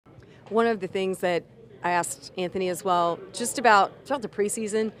One of the things that I asked Anthony as well, just about throughout the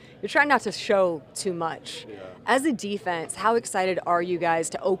preseason, you're trying not to show too much. Yeah. As a defense, how excited are you guys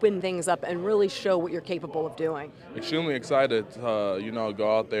to open things up and really show what you're capable of doing? Extremely excited to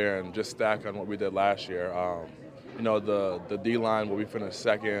go out there and just stack on what we did last year. The D line where we finished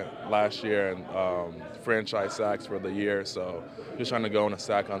second last year and franchise sacks for the year. So just trying to go and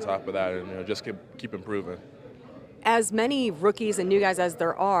stack on top of that and just keep improving. As many rookies and new guys as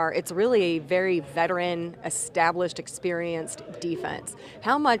there are, it's really a very veteran, established, experienced defense.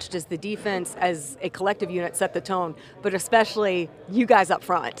 How much does the defense as a collective unit set the tone, but especially you guys up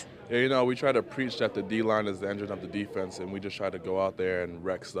front? Yeah, we try to preach that the D-line is the engine of the defense, and we just try to go out there and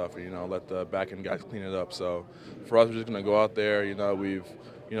wreck stuff and, let the back-end guys clean it up. So for us, we're just going to go out there. We've,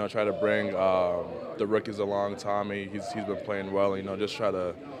 tried to bring the rookies along. Tommy, he's been playing well, just try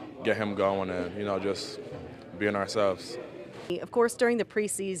to get him going and, just being ourselves. Of course, during the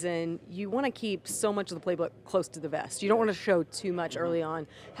preseason, you want to keep so much of the playbook close to the vest. You don't want to show too much early on.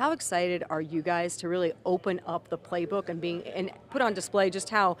 How excited are you guys to really open up the playbook and put on display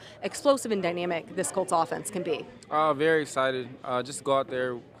just how explosive and dynamic this Colts offense can be? Very excited. Just go out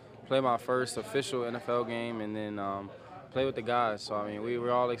there, play my first official NFL game, and then play with the guys. So, we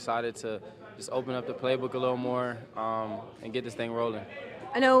were all excited to just open up the playbook a little more and get this thing rolling.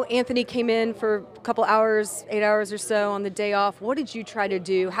 I know Anthony came in for a couple hours, 8 hours or so on the day off. What did you try to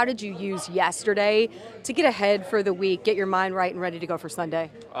do? How did you use yesterday to get ahead for the week, get your mind right and ready to go for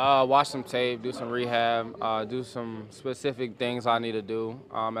Sunday? Watch some tape, do some rehab, do some specific things I need to do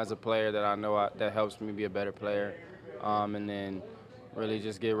as a player that I know that helps me be a better player, and then really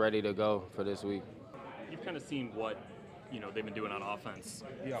just get ready to go for this week. You've kind of seen what they've been doing on offense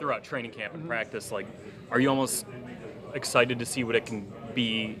throughout training camp and practice. Like, are you almost excited to see what it can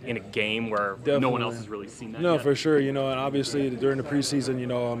be in a game where no one else has really seen that No, yet? for sure. And obviously during the preseason,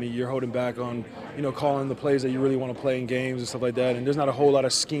 you're holding back on, calling the plays that you really want to play in games and stuff like that. And there's not a whole lot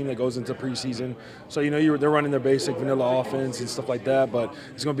of scheme that goes into preseason. So, they're running their basic vanilla offense and stuff like that. But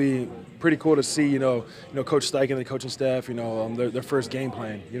it's going to be pretty cool to see, Coach Steichen and the coaching staff, their first game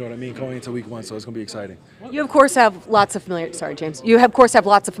plan, going into week one. So it's going to be exciting. You, of course, have lots of familiarity. Sorry, James. You, of course, have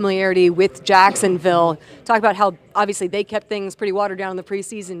lots of familiarity with Jacksonville. Talk about how, obviously, they kept things pretty watered down in the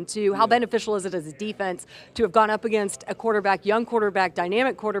preseason, too. How beneficial is it as a defense to have gone up against a quarterback, young quarterback,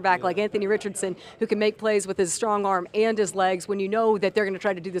 dynamic quarterback like Anthony Richardson, who can make plays with his strong arm and his legs when you know that they're going to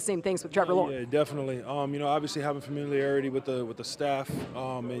try to do the same things with Trevor Lawrence? Yeah, definitely. Obviously having familiarity with the staff,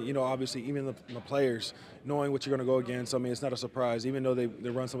 and obviously even the players, knowing what you're going to go against. It's not a surprise, even though they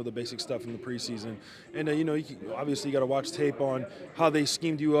run some of the basic stuff in the preseason. And obviously you got to watch tape on how they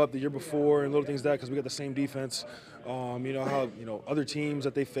schemed you up the year before and little things like that, because we got the same defense. How other teams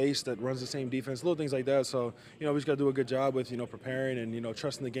that they face that runs the same defense, little things like that. So we just got to do a good job with preparing and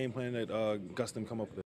trusting the game plan that Gus them come up with.